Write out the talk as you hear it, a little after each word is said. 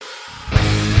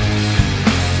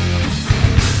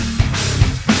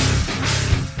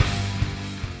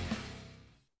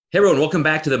Hey everyone, welcome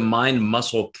back to the Mind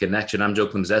Muscle Connection. I'm Joe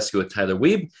Klemczewski with Tyler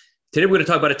Weeb. Today we're going to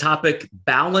talk about a topic: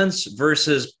 balance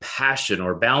versus passion,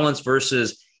 or balance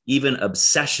versus even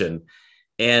obsession.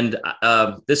 And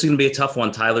this is going to be a tough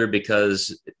one, Tyler,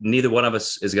 because neither one of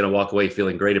us is going to walk away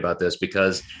feeling great about this,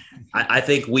 because I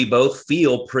think we both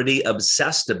feel pretty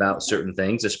obsessed about certain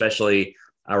things, especially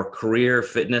our career,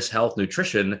 fitness, health,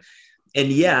 nutrition. And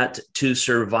yet, to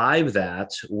survive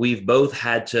that, we've both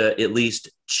had to at least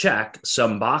check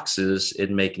some boxes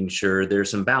in making sure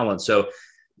there's some balance. So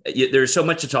there's so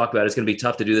much to talk about. It's going to be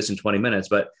tough to do this in 20 minutes.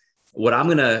 But what I'm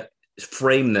going to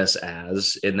frame this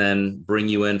as, and then bring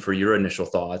you in for your initial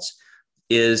thoughts,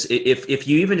 is if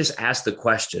you even just ask the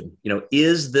question,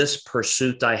 is this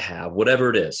pursuit I have,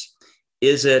 whatever it is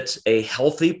it a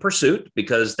healthy pursuit?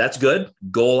 Because that's good.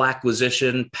 Goal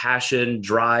acquisition, passion,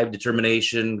 drive,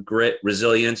 determination, grit,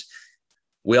 resilience.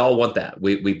 We all want that.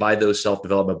 We buy those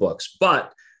self-development books.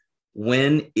 But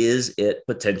when is it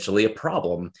potentially a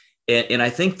problem? And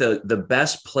I think the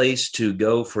best place to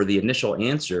go for the initial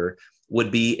answer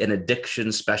would be an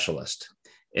addiction specialist.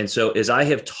 And so as I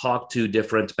have talked to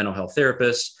different mental health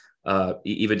therapists,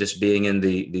 even just being in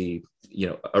the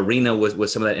arena with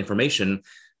some of that information,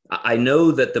 I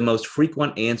know that the most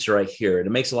frequent answer I hear, and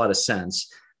it makes a lot of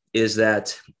sense, is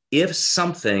that if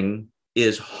something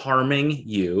is harming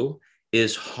you,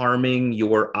 is harming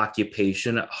your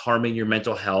occupation, harming your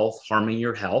mental health, harming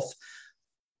your health,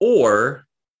 or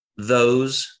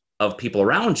those of people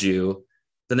around you,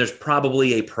 then there's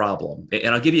probably a problem.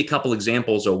 And I'll give you a couple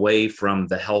examples away from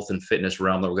the health and fitness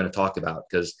realm that we're going to talk about,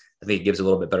 because I think it gives a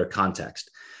little bit better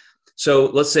context.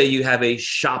 So let's say you have a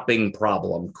shopping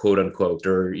problem, quote unquote,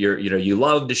 or you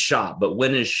love to shop, but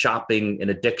when is shopping an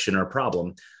addiction or a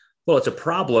problem? Well, it's a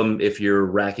problem if you're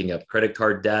racking up credit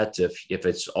card debt, if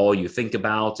it's all you think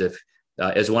about. If,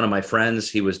 as one of my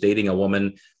friends, he was dating a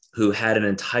woman who had an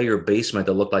entire basement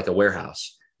that looked like a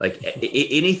warehouse. Like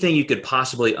anything you could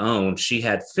possibly own, she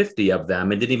had 50 of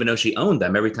them and didn't even know she owned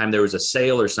them. Every time there was a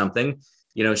sale or something,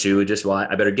 she would just, well,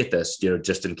 I better get this,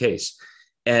 just in case.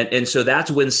 And so that's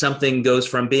when something goes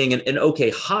from being an okay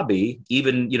hobby,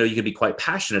 even, you could be quite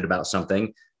passionate about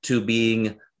something, to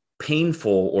being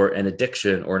painful or an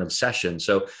addiction or an obsession.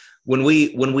 So when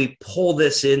we pull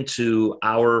this into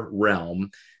our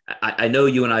realm, I know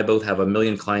you and I both have a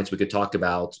million clients we could talk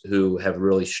about who have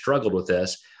really struggled with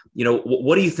this.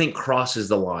 What do you think crosses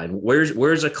the line?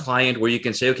 Where's a client where you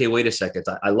can say, okay, wait a second,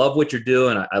 I love what you're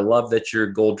doing. I love that you're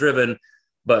goal driven,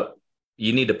 but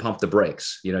you need to pump the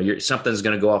brakes. Something's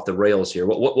going to go off the rails here.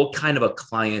 What kind of a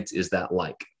client is that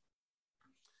like?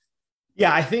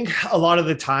 Yeah, I think a lot of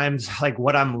the times, like,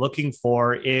 what I'm looking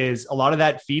for is a lot of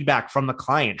that feedback from the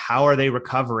client. How are they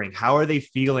recovering? How are they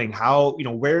feeling?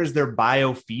 Where's their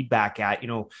biofeedback at?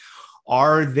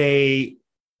 Are they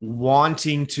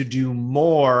wanting to do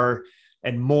more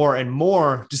and more and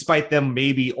more, despite them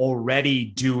maybe already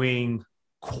doing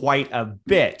quite a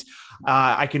bit?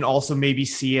 I can also maybe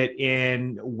see it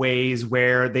in ways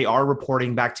where they are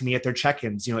reporting back to me at their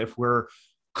check-ins. If we're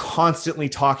constantly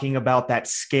talking about that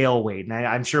scale weight, and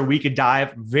I'm sure we could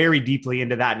dive very deeply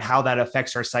into that and how that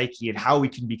affects our psyche and how we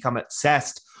can become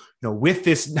obsessed, with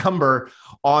this number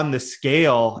on the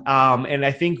scale. And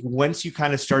I think once you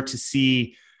kind of start to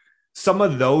see some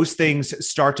of those things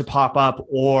start to pop up,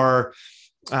 or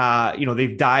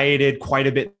they've dieted quite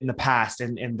a bit in the past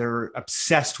and they're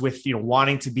obsessed with,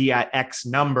 wanting to be at X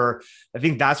number. I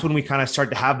think that's when we kind of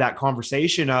start to have that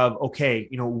conversation of, okay,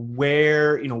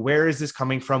 where is this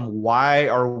coming from? Why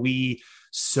are we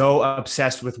so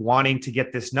obsessed with wanting to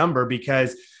get this number?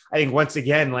 Because I think once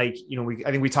again, I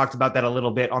think we talked about that a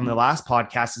little bit on the last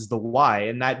podcast, is the why.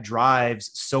 And that drives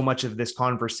so much of this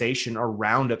conversation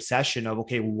around obsession of,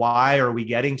 okay, why are we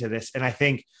getting to this? And I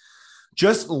think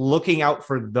just looking out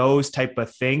for those type of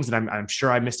things, and I'm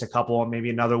sure I missed a couple, maybe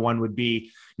another one would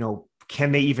be,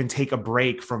 can they even take a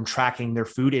break from tracking their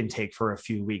food intake for a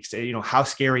few weeks? How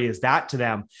scary is that to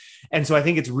them? And so I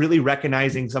think it's really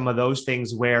recognizing some of those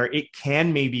things where it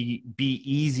can maybe be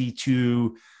easy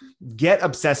to get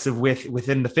obsessive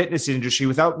within the fitness industry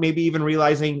without maybe even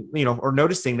realizing, or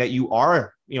noticing that you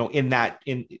are, in that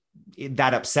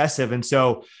obsessive. And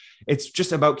so it's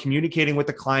just about communicating with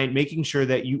the client, making sure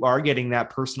that you are getting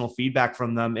that personal feedback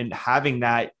from them and having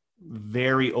that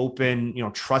very open,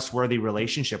 trustworthy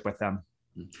relationship with them.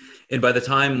 And by the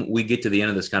time we get to the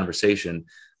end of this conversation,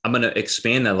 I'm going to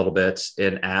expand that a little bit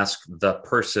and ask the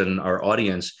person, our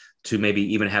audience, to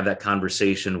maybe even have that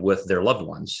conversation with their loved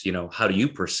ones. How do you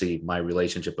perceive my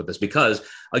relationship with this? Because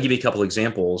I'll give you a couple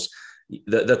examples.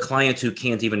 The client who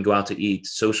can't even go out to eat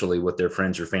socially with their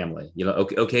friends or family,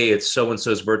 okay, it's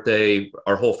so-and-so's birthday.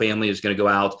 Our whole family is going to go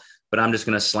out. but I'm just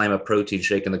going to slam a protein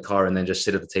shake in the car and then just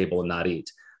sit at the table and not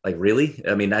eat. Like, really?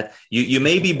 I mean, that you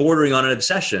may be bordering on an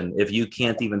obsession if you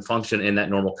can't even function in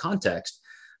that normal context.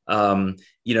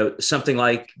 Something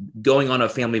like going on a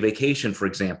family vacation, for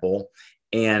example,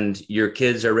 and your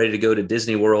kids are ready to go to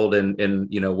Disney World and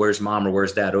where's mom or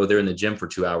where's dad? Oh, they're in the gym for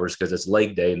 2 hours because it's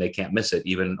leg day and they can't miss it,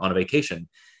 even on a vacation.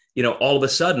 All of a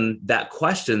sudden, that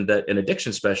question that an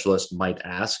addiction specialist might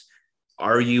ask,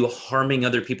 are you harming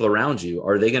other people around you?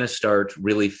 Are they going to start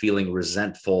really feeling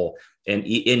resentful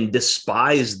and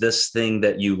despise this thing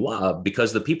that you love?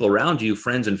 Because the people around you,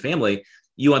 friends and family,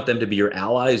 you want them to be your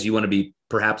allies. You want to be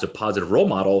perhaps a positive role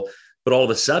model. But all of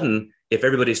a sudden, if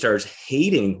everybody starts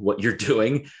hating what you're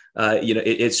doing,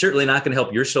 it's certainly not going to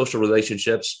help your social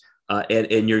relationships.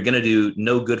 And you're going to do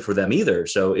no good for them either.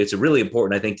 So it's really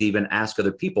important, I think, to even ask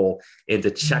other people and to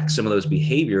check some of those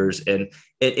behaviors. And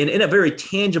in a very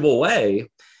tangible way,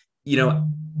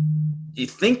 you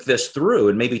think this through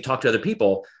and maybe talk to other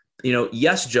people.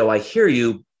 Yes, Joe, I hear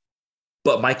you,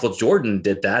 but Michael Jordan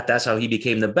did that. That's how he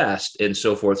became the best and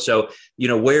so forth. So,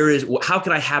 how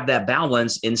can I have that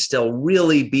balance and still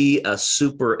really be a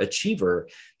super achiever?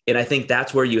 And I think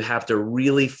that's where you have to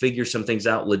really figure some things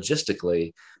out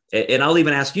logistically. And I'll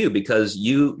even ask you, because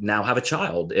you now have a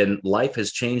child and life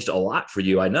has changed a lot for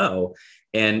you, I know.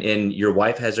 And your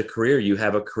wife has a career, you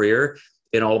have a career,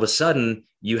 and all of a sudden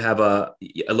you have a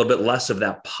little bit less of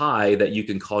that pie that you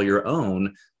can call your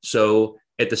own. So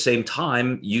at the same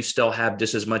time, you still have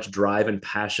just as much drive and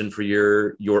passion for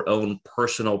your own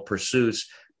personal pursuits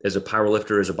as a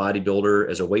powerlifter, as a bodybuilder,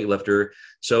 as a weightlifter.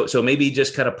 So maybe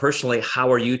just kind of personally,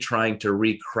 how are you trying to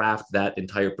recraft that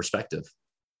entire perspective?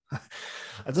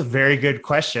 That's a very good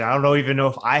question. I don't even know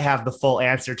if I have the full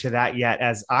answer to that yet,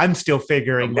 as I'm still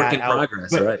figuring that out.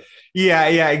 Progress, but, right?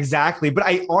 Yeah, exactly. But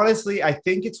I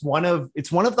think it's one of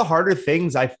the harder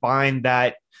things I find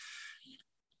that,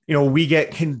 we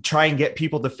can try and get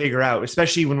people to figure out,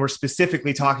 especially when we're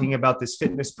specifically talking about this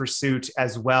fitness pursuit,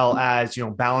 as well as,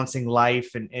 balancing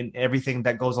life and everything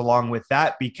that goes along with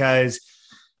that, because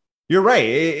you're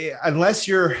right. Unless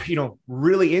you're,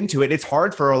 really into it, it's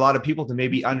hard for a lot of people to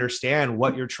maybe understand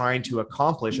what you're trying to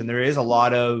accomplish. And there is a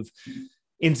lot of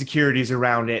insecurities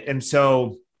around it. And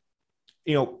so,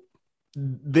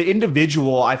 the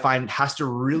individual, I find, has to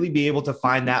really be able to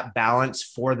find that balance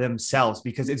for themselves,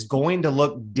 because it's going to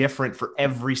look different for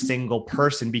every single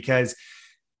person, because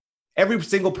every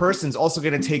single person's also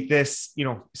going to take this,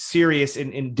 serious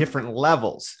in different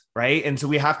levels. Right. And so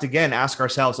we have to, again, ask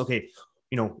ourselves, okay,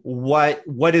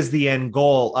 what is the end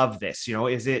goal of this?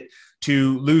 Is it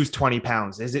to lose 20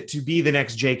 pounds? Is it to be the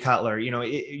next Jay Cutler?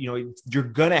 You're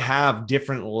going to have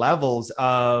different levels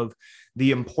of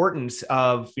the importance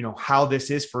of, how this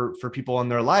is for people in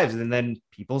their lives. And then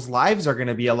people's lives are going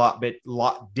to be a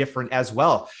lot different as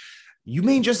well. You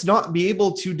may just not be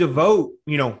able to devote,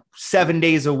 7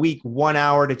 days a week, 1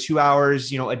 hour to 2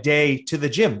 hours, a day to the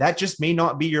gym. That just may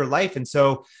not be your life. And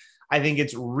so I think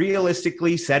it's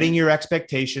realistically setting your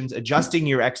expectations, adjusting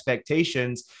your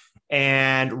expectations,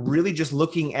 and really just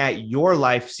looking at your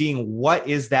life, seeing what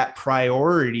is that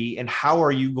priority and how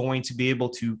are you going to be able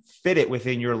to fit it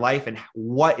within your life, and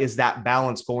what is that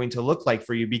balance going to look like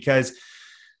for you? Because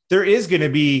there is going to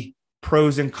be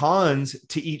pros and cons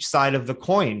to each side of the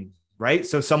coin, right?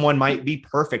 So someone might be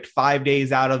perfect 5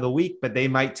 days out of the week, but they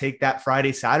might take that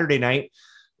Friday, Saturday night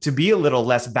to be a little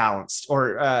less balanced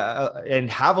or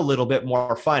and have a little bit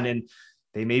more fun. And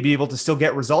they may be able to still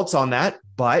get results on that,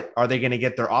 but are they going to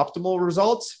get their optimal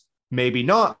results? Maybe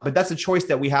not, but that's a choice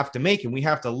that we have to make. And we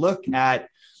have to look at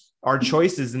our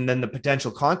choices and then the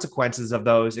potential consequences of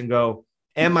those and go,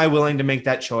 am I willing to make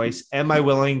that choice? Am I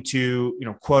willing to,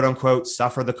 quote unquote,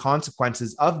 suffer the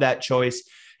consequences of that choice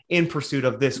in pursuit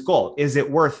of this goal? Is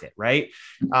it worth it? Right.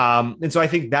 And so I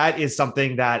think that is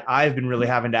something that I've been really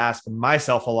having to ask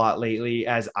myself a lot lately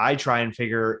as I try and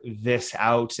figure this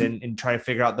out and try to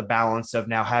figure out the balance of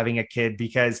now having a kid,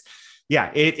 because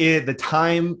the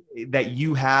time that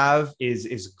you have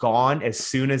is gone as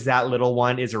soon as that little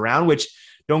one is around, which,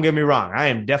 don't get me wrong, I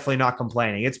am definitely not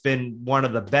complaining. It's been one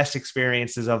of the best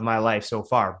experiences of my life so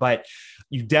far, but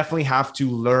you definitely have to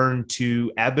learn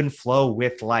to ebb and flow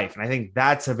with life. And I think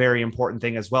that's a very important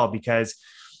thing as well, because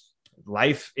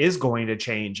life is going to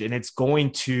change and it's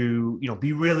going to,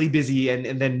 be really busy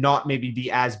and then not maybe be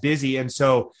as busy. And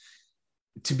so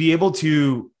to be able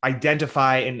to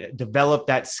identify and develop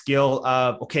that skill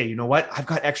of, okay, you know what, I've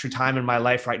got extra time in my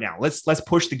life right now. Let's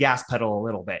push the gas pedal a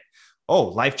little bit. Oh,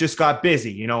 life just got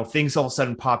busy. Things all of a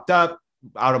sudden popped up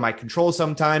out of my control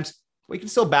sometimes. we can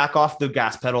still back off the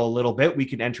gas pedal a little bit. We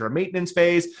can enter a maintenance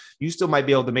phase. You still might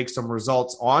be able to make some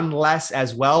results on less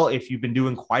as well. If you've been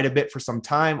doing quite a bit for some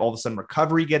time, all of a sudden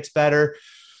recovery gets better.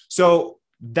 So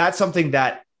that's something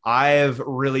that I've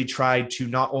really tried to,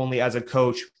 not only as a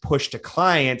coach, push to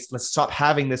clients. Let's stop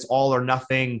having this all or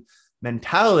nothing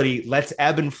mentality. Let's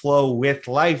ebb and flow with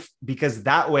life, because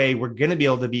that way we're going to be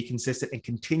able to be consistent and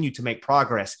continue to make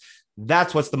progress.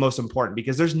 That's what's the most important,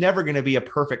 because there's never going to be a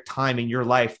perfect time in your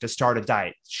life to start a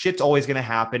diet. Shit's always going to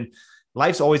happen.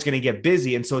 Life's always going to get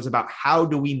busy. And so it's about how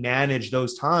do we manage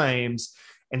those times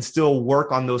and still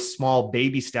work on those small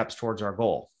baby steps towards our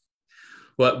goal.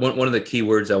 Well, one of the key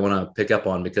words I want to pick up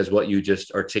on, because what you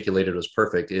just articulated was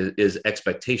perfect, is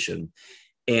expectation.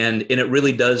 And it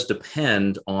really does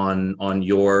depend on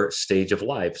your stage of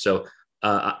life. So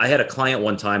I had a client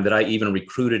one time that I even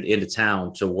recruited into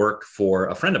town to work for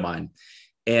a friend of mine.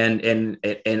 And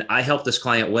I helped this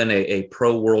client win a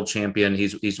pro world champion.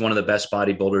 He's one of the best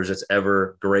bodybuilders that's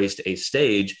ever graced a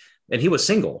stage. And he was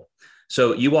single.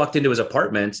 So you walked into his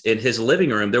apartment, in his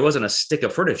living room, there wasn't a stick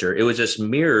of furniture. It was just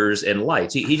mirrors and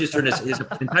lights. He just turned his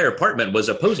entire apartment was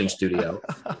a posing studio.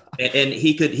 And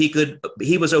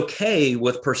he was okay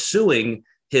with pursuing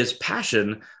his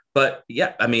passion. But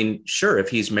yeah, I mean, sure, if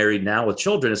he's married now with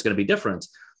children, it's going to be different.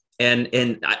 And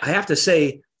I have to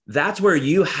say, that's where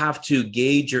you have to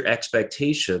gauge your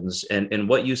expectations. And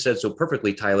what you said so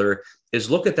perfectly, Tyler, is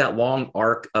look at that long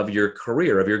arc of your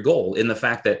career, of your goal, in the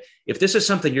fact that if this is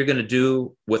something you're going to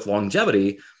do with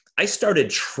longevity. I started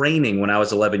training when I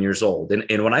was 11 years old.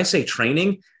 And when I say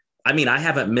training, I mean, I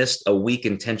haven't missed a week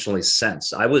intentionally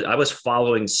since. I was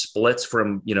following splits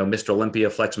from, Mr. Olympia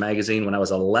Flex magazine when I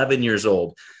was 11 years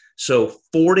old. So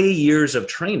 40 years of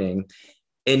training.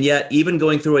 And yet, even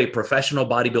going through a professional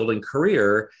bodybuilding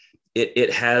career,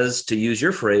 it has, to use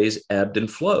your phrase, ebbed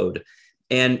and flowed.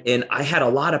 And I had a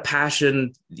lot of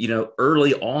passion,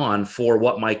 early on for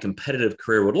what my competitive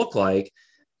career would look like.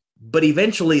 But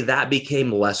eventually that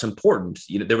became less important.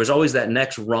 There was always that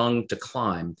next rung to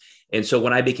climb. And so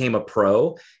when I became a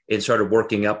pro and started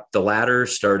working up the ladder,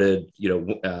 started,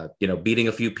 beating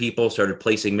a few people, started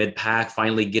placing mid-pack,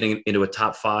 finally getting into a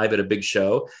top 5 at a big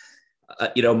show.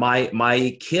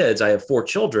 My kids, I have 4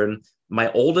 children. My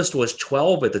oldest was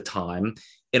 12 at the time.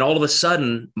 And all of a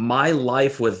sudden, my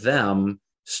life with them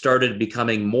started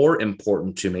becoming more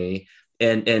important to me.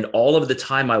 And all of the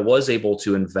time I was able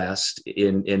to invest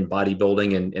in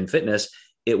bodybuilding and fitness,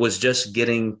 it was just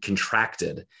getting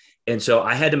contracted. And so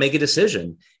I had to make a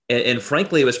decision. And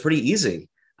frankly, it was pretty easy.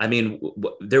 I mean,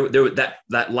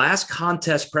 that last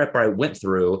contest prep I went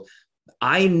through,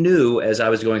 I knew as I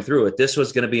was going through it, this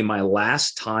was going to be my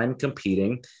last time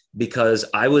competing, because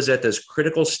I was at this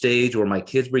critical stage where my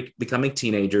kids were becoming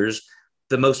teenagers.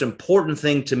 The most important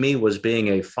thing to me was being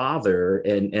a father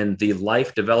and the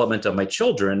life development of my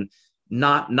children,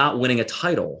 not winning a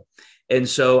title. And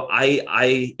so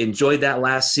I enjoyed that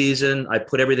last season. I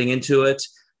put everything into it,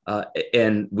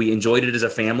 and we enjoyed it as a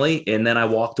family. And then I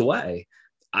walked away.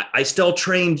 I still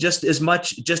train just as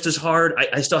much, just as hard.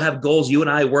 I still have goals. You and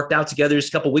I worked out together just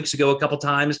a couple of weeks ago, a couple of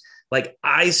times. Like,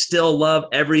 I still love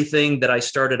everything that I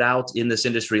started out in this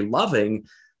industry loving,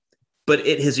 but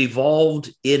it has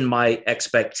evolved in my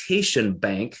expectation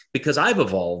bank because I've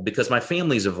evolved, because my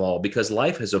family's evolved, because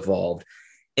life has evolved.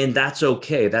 And that's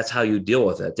okay. That's how you deal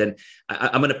with it. And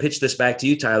I'm going to pitch this back to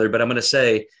you, Tyler, but I'm going to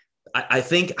say, I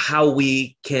think how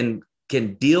we can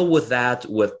deal with that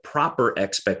with proper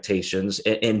expectations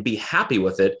and be happy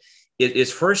with it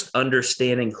is first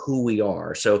understanding who we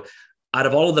are. So out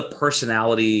of all of the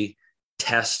personality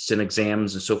tests and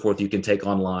exams and so forth you can take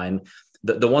online,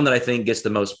 the one that I think gets the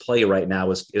most play right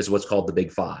now is what's called the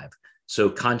Big Five. So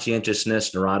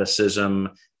conscientiousness,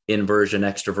 neuroticism, inversion,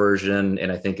 extroversion,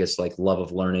 and I think it's like love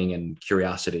of learning and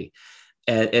curiosity.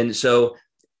 And so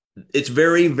it's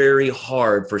very, very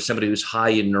hard for somebody who's high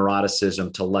in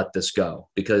neuroticism to let this go,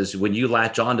 because when you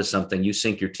latch onto something, you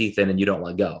sink your teeth in and you don't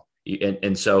let go.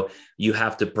 And so you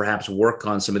have to perhaps work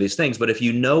on some of these things. But if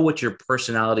you know what your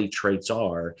personality traits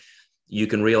are, you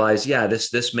can realize, yeah,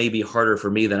 this may be harder for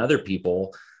me than other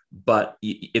people. But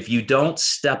if you don't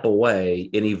step away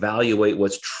and evaluate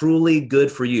what's truly good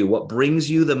for you, what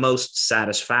brings you the most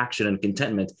satisfaction and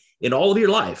contentment in all of your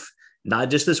life, not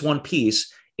just this one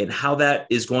piece, and how that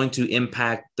is going to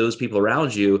impact those people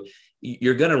around you,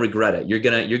 you're going to regret it. You're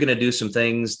going to do some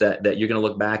things that you're going to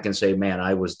look back and say, man,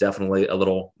 I was definitely a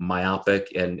little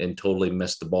myopic and totally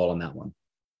missed the ball on that one.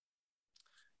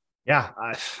 Yeah.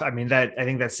 I mean, I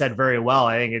think that's said very well.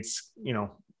 I think it's,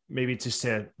 maybe just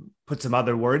to put some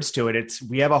other words to it,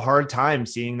 we have a hard time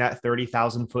seeing that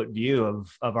 30,000 foot view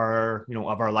of our,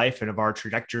 of our life and of our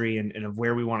trajectory and of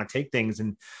where we want to take things.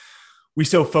 And we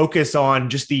so focus on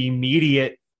just the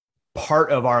immediate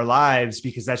part of our lives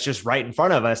because that's just right in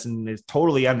front of us. And it's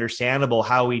totally understandable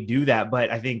how we do that. But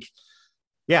I think,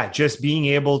 yeah, just being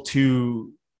able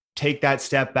to take that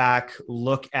step back,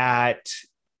 look at,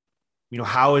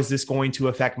 how is this going to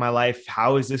affect my life?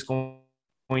 How is this going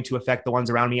to affect the ones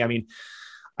around me? I mean,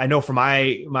 I know for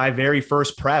my very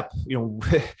first prep,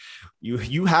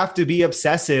 you have to be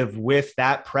obsessive with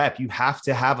that prep. You have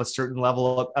to have a certain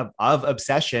level of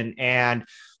obsession. And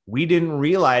we didn't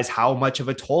realize how much of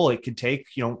a toll it could take,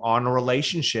 on a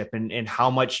relationship and how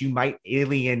much you might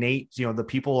alienate, the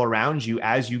people around you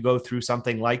as you go through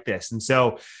something like this. And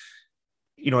so,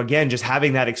 again, just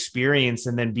having that experience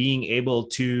and then being able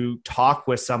to talk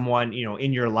with someone,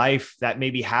 in your life that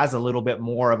maybe has a little bit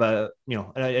more of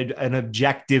an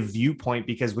objective viewpoint,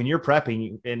 because when you're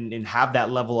prepping and have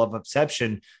that level of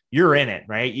obsession, you're in it,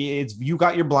 right? You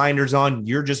got your blinders on,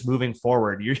 you're just moving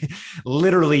forward.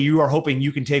 You are hoping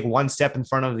you can take one step in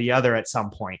front of the other at some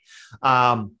point.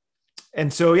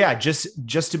 And so, yeah,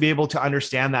 just to be able to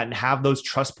understand that and have those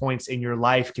trust points in your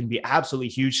life can be absolutely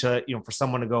huge to, for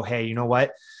someone to go, hey, you know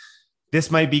what, this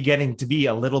might be getting to be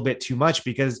a little bit too much,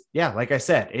 because yeah, like I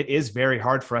said, it is very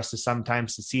hard for us to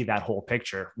sometimes to see that whole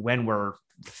picture when we're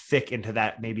thick into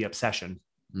that maybe obsession.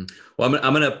 Well,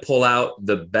 I'm going to pull out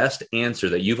the best answer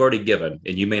that you've already given,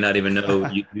 and you may not even know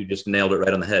you just nailed it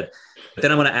right on the head. But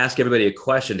then I'm going to ask everybody a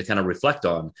question to kind of reflect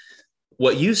on.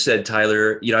 What you said,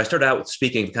 Tyler, I started out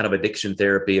speaking kind of addiction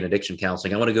therapy and addiction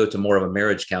counseling. I want to go to more of a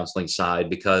marriage counseling side,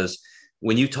 because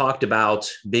when you talked about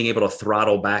being able to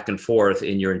throttle back and forth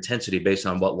in your intensity based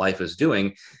on what life is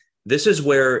doing, this is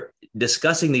where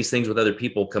discussing these things with other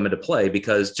people come into play.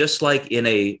 Because just like in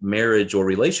a marriage or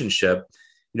relationship,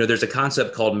 there's a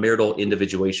concept called marital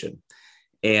individuation.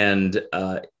 And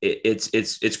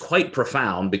it's quite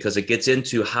profound, because it gets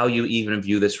into how you even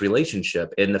view this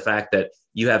relationship, and the fact that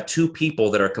you have two people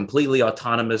that are completely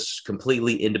autonomous,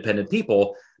 completely independent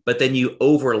people, but then you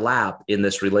overlap in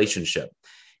this relationship.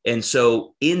 And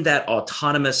so in that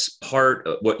autonomous part,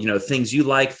 what, things you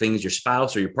like, things your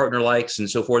spouse or your partner likes, and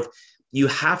so forth, you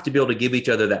have to be able to give each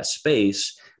other that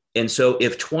space. And so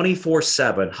if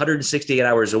 24/7, 168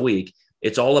 hours a week,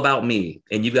 it's all about me,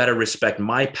 and you've got to respect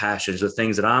my passions, the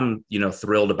things that I'm,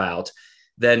 thrilled about,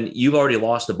 then you've already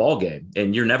lost the ball game,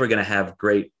 and you're never going to have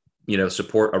great,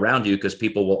 support around you, because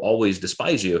people will always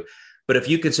despise you. But if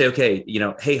you can say, okay,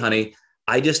 hey, honey,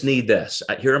 I just need this.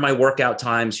 Here are my workout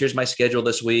times. Here's my schedule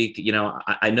this week.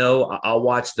 I know I'll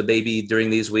watch the baby during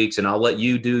these weeks, and I'll let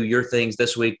you do your things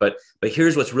this week. But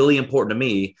here's what's really important to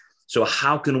me. So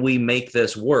how can we make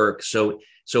this work? So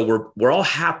we're all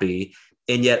happy.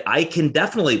 And yet I can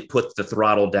definitely put the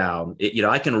throttle down.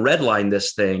 I can redline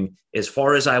this thing as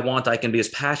far as I want. I can be as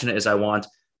passionate as I want.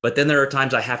 But then there are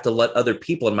times I have to let other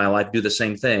people in my life do the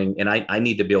same thing. And I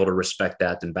need to be able to respect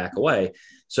that and back away.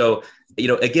 So,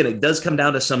 again, it does come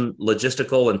down to some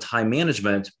logistical and time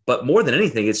management. But more than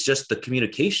anything, it's just the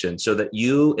communication, so that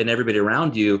you and everybody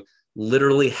around you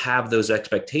literally have those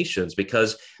expectations.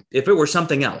 Because if it were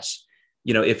something else,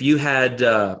 if you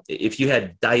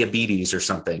had diabetes or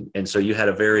something, and so you had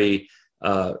a very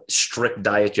strict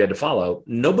diet you had to follow,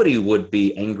 nobody would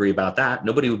be angry about that.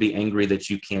 Nobody would be angry that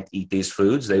you can't eat these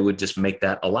foods. They would just make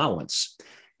that allowance.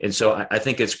 And so I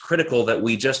think it's critical that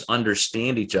we just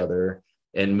understand each other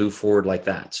and move forward like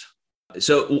that.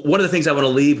 So one of the things I want to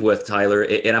leave with, Tyler,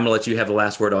 and I'm going to let you have the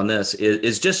last word on this,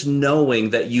 is just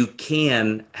knowing that you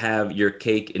can have your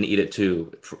cake and eat it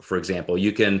too. For example,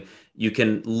 you can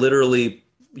literally,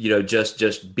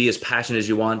 just be as passionate as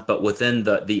you want, but within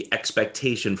the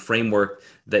expectation framework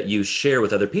that you share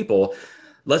with other people.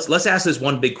 Let's ask this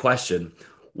one big question.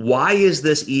 Why is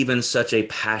this even such a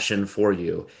passion for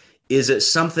you? Is it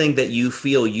something that you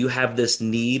feel you have this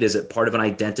need? Is it part of an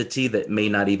identity that may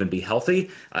not even be healthy?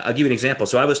 I'll give you an example.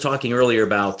 So I was talking earlier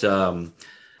about,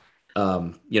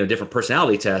 different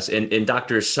personality tests, and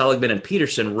Dr. Seligman and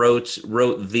Peterson wrote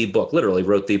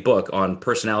the book on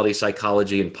personality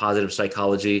psychology and positive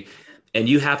psychology. And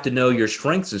you have to know your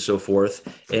strengths and so forth,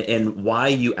 and why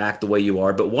you act the way you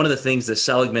are. But one of the things that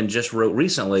Seligman just wrote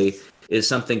recently is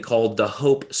something called the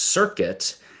Hope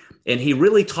Circuit. And he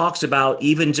really talks about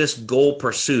even just goal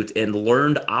pursuit and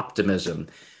learned optimism.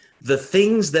 The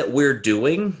things that we're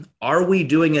doing, are we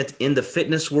doing it in the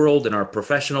fitness world, in our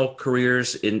professional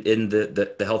careers, in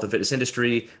the health and fitness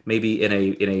industry, maybe in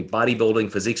a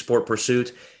bodybuilding, physique sport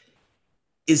pursuit?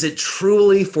 Is it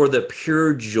truly for the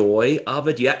pure joy of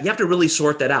it? You have to really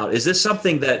sort that out. Is this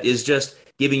something that is just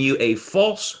giving you a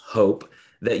false hope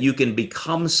that you can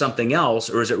become something else,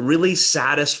 or is it really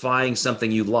satisfying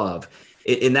something you love?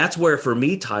 And that's where, for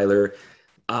me, Tyler,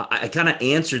 I kind of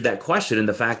answered that question in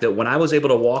the fact that when I was able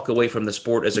to walk away from the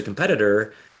sport as a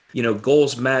competitor,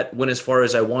 goals met, went as far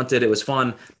as I wanted, it was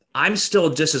fun. I'm still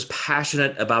just as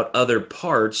passionate about other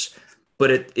parts, but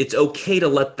it's okay to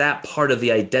let that part of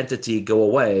the identity go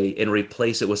away and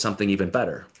replace it with something even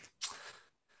better.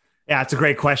 Yeah, it's a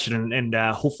great question, and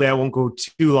hopefully I won't go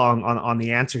too long on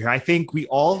the answer here. I think we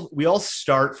all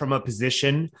start from a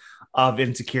position of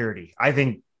insecurity. I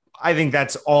think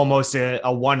that's almost a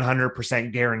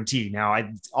 100% guarantee. Now,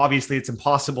 obviously it's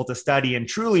impossible to study and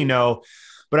truly know,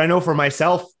 but I know for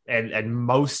myself and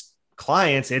most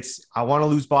clients, I want to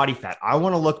lose body fat. I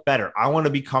want to look better. I want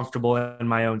to be comfortable in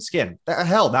my own skin.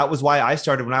 Hell, that was why I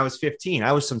started when I was 15.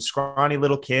 I was some scrawny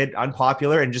little kid,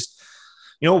 unpopular, and just,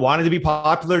 wanted to be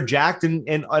popular, jacked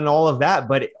and all of that.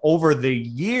 But over the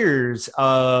years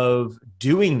of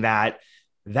doing that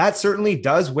certainly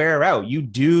does wear out. You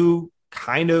do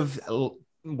kind of,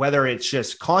 whether it's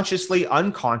just consciously,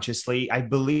 unconsciously, I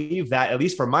believe that, at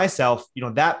least for myself,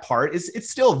 that part it's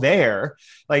still there.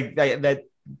 Like that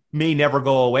may never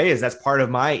go away, as that's part of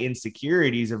my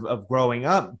insecurities of growing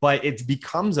up, but it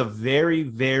becomes a very,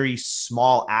 very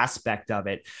small aspect of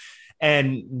it.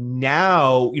 And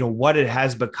now, what it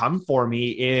has become for me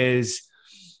is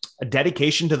a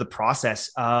dedication to the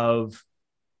process of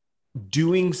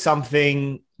doing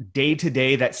something day to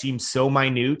day that seems so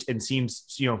minute and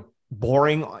seems,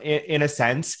 boring in a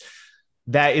sense,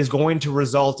 that is going to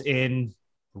result in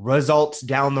results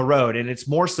down the road. And it's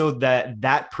more so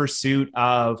that pursuit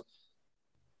of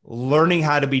learning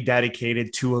how to be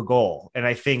dedicated to a goal. And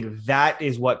I think that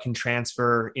is what can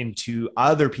transfer into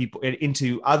other people,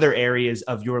 into other areas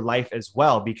of your life as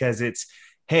well, because it's,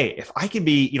 hey, if I can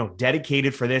be,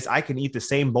 dedicated for this, I can eat the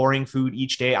same boring food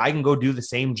each day. I can go do the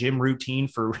same gym routine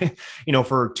for,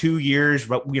 for 2 years,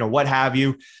 but what have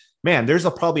you, man, there's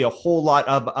probably a whole lot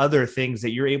of other things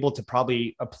that you're able to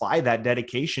probably apply that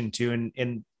dedication to.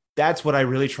 And that's what I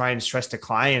really try and stress to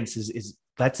clients is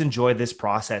let's enjoy this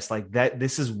process. Like that,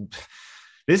 this is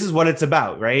what it's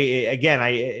about, right?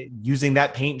 Again, using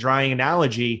that paint drying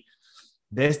analogy,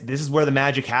 this is where the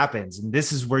magic happens, and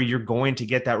this is where you're going to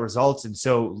get that results. And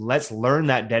so let's learn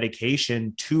that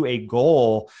dedication to a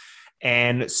goal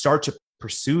and start to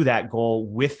pursue that goal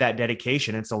with that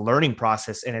dedication. It's a learning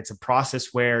process, and it's a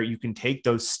process where you can take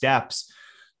those steps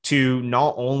to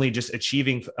not only just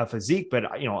achieving a physique, but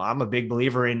I'm a big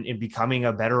believer in becoming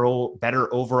a better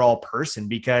overall person,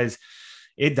 because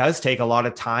it does take a lot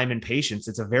of time and patience.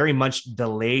 It's a very much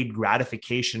delayed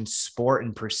gratification sport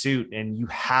and pursuit. And you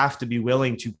have to be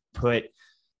willing to put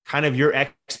kind of your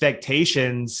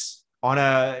expectations on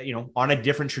a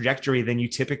different trajectory than you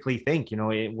typically think.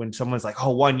 When someone's like,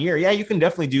 oh, 1 year, yeah, you can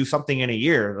definitely do something in a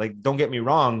year. Like, don't get me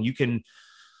wrong. You can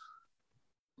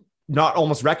not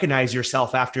almost recognize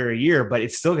yourself after a year, but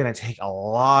it's still going to take a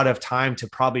lot of time to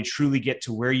probably truly get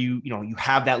to where you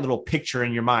have that little picture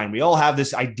in your mind. We all have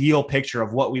this ideal picture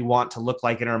of what we want to look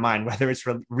like in our mind, whether it's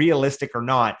realistic or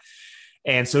not.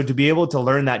 And so to be able to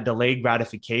learn that delayed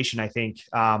gratification, I think,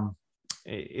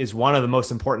 is one of the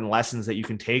most important lessons that you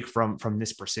can take from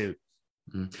this pursuit.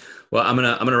 Well, I'm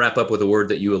gonna wrap up with a word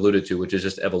that you alluded to, which is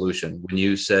just evolution. When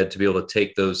you said to be able to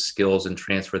take those skills and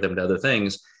transfer them to other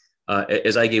things,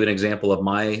 as I gave an example of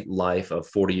my life of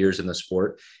 40 years in the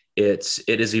sport, it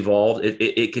has evolved.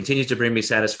 It continues to bring me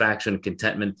satisfaction,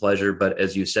 contentment, pleasure. But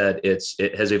as you said, it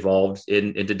has evolved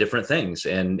into different things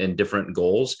and different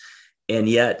goals. And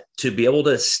yet to be able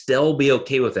to still be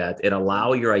okay with that and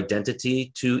allow your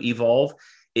identity to evolve,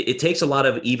 it takes a lot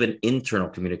of even internal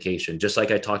communication, just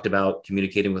like I talked about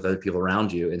communicating with other people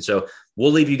around you. And so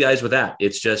we'll leave you guys with that.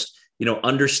 It's just,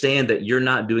 understand that you're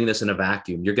not doing this in a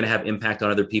vacuum. You're going to have impact on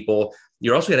other people.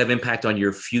 You're also going to have impact on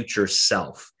your future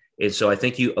self. And so I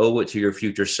think you owe it to your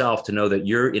future self to know that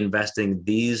you're investing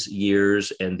these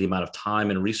years and the amount of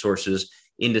time and resources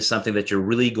into something that you're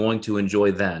really going to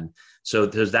enjoy then. So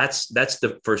that's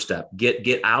the first step.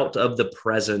 Get out of the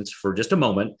present for just a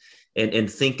moment and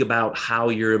think about how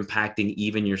you're impacting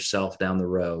even yourself down the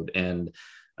road. And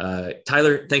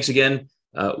Tyler, thanks again.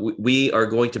 We are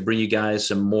going to bring you guys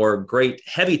some more great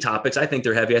heavy topics. I think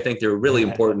they're heavy. I think they're really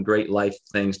important, great life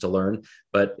things to learn.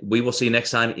 But we will see you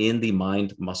next time in the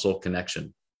Mind Muscle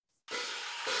Connection.